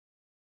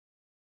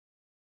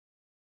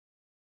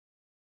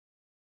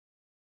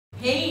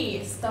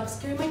Hey, stop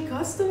scaring my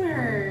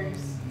customers.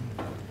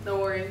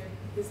 Don't worry,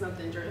 he's not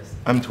dangerous.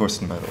 I'm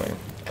Torsten, by the way.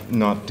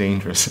 Not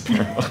dangerous,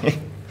 apparently.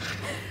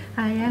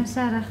 Hi, I'm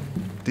Sarah.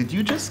 Did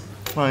you just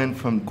fly in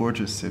from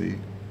Gorgeous City?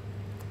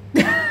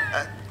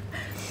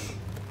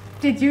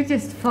 Did you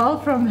just fall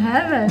from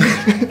heaven?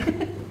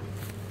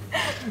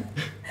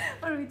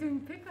 Are we doing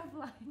pickup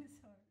lines?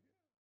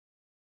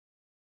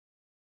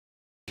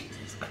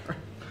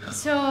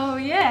 So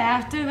yeah,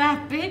 after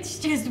that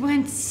bitch just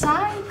went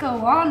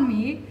psycho on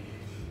me,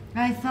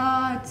 I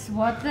thought,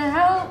 what the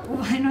hell?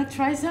 Why not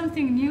try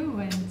something new?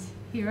 And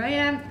here I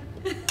am.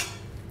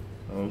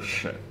 Oh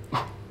shit.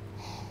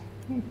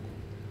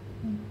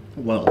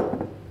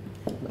 Well,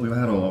 we've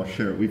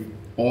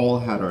all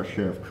had our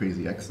share of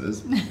crazy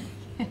exes.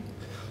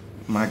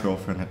 My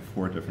girlfriend had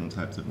 4 different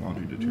types of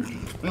laundry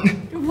detergent.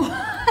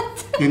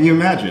 What? Can you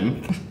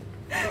imagine?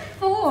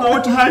 4?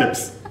 4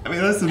 types! I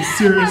mean, that's some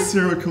serious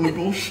serial killer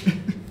bullshit.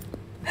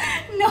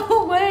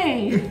 No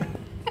way!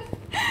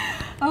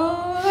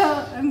 Oh,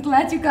 well, I'm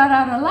glad you got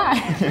out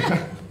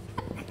alive.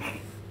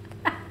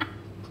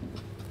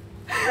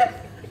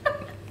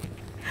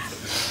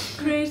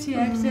 Crazy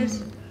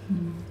exes.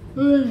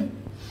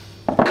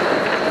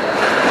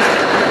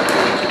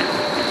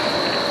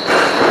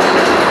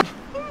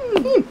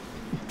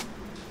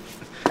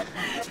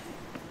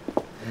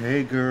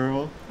 Hey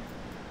girl.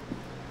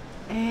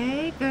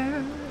 Hey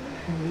girl.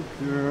 Hey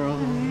girl.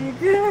 Hey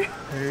girl.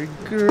 Hey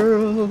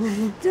girl.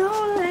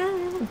 Don't lie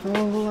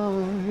Don't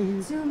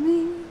lie to me.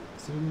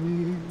 to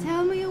me.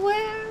 Tell me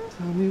where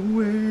Tell me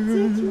where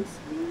did you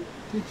sleep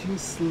did you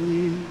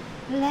sleep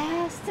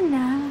last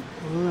night?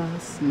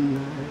 last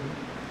night?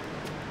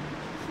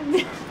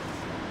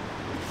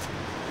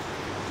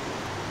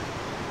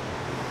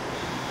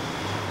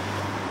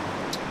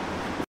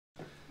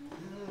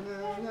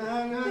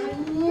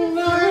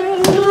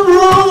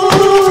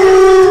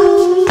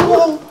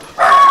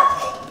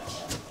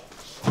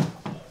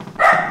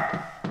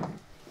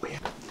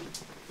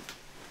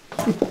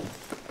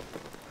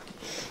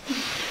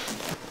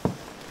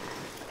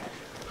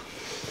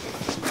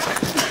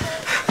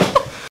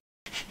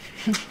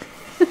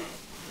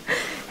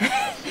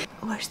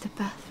 Where's the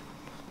bathroom?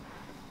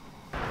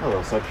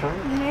 Hello,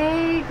 sunshine.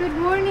 Hey, good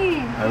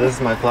morning. This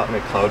is my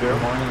flatmate Claudia.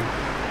 Good morning.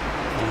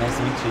 Nice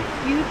to meet you.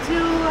 You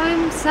too.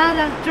 I'm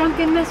Sarah,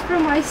 drunken mess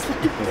from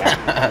Iceland.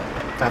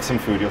 Have some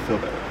food, you'll feel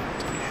better.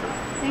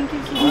 Thank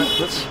you so Alright, much.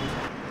 let's.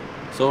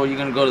 So are you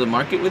gonna go to the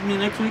market with me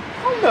next week?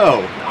 Oh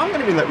no! I'm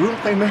gonna be in that room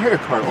playing Mario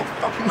Kart all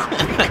fucking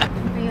week.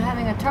 Are you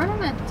having a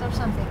tournament or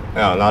something?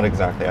 No, not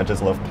exactly. I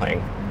just love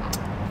playing.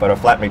 But our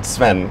flatmate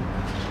Sven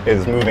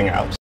is moving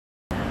out.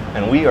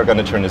 And we are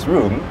gonna turn his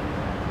room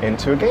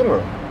into a game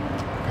room.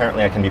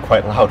 Apparently I can be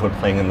quite loud when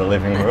playing in the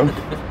living room.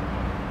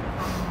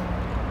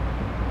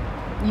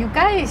 You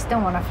guys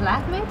don't want a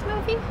flatmate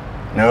movie?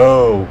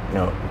 No.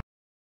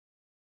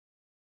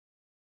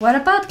 What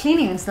about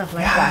cleaning and stuff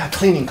like that?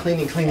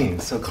 Cleaning.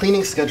 So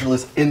cleaning schedule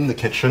is in the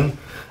kitchen.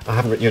 I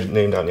haven't written your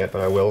name down yet,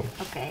 but I will.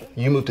 Okay.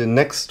 You moved in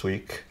next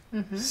week,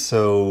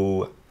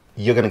 so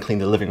you're gonna clean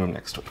the living room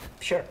next week.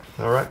 Sure.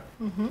 All right?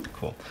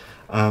 Cool.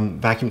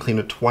 Vacuum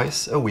cleaner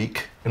twice a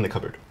week in the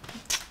cupboard.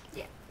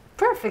 Yeah.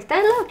 Perfect.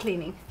 I love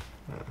cleaning.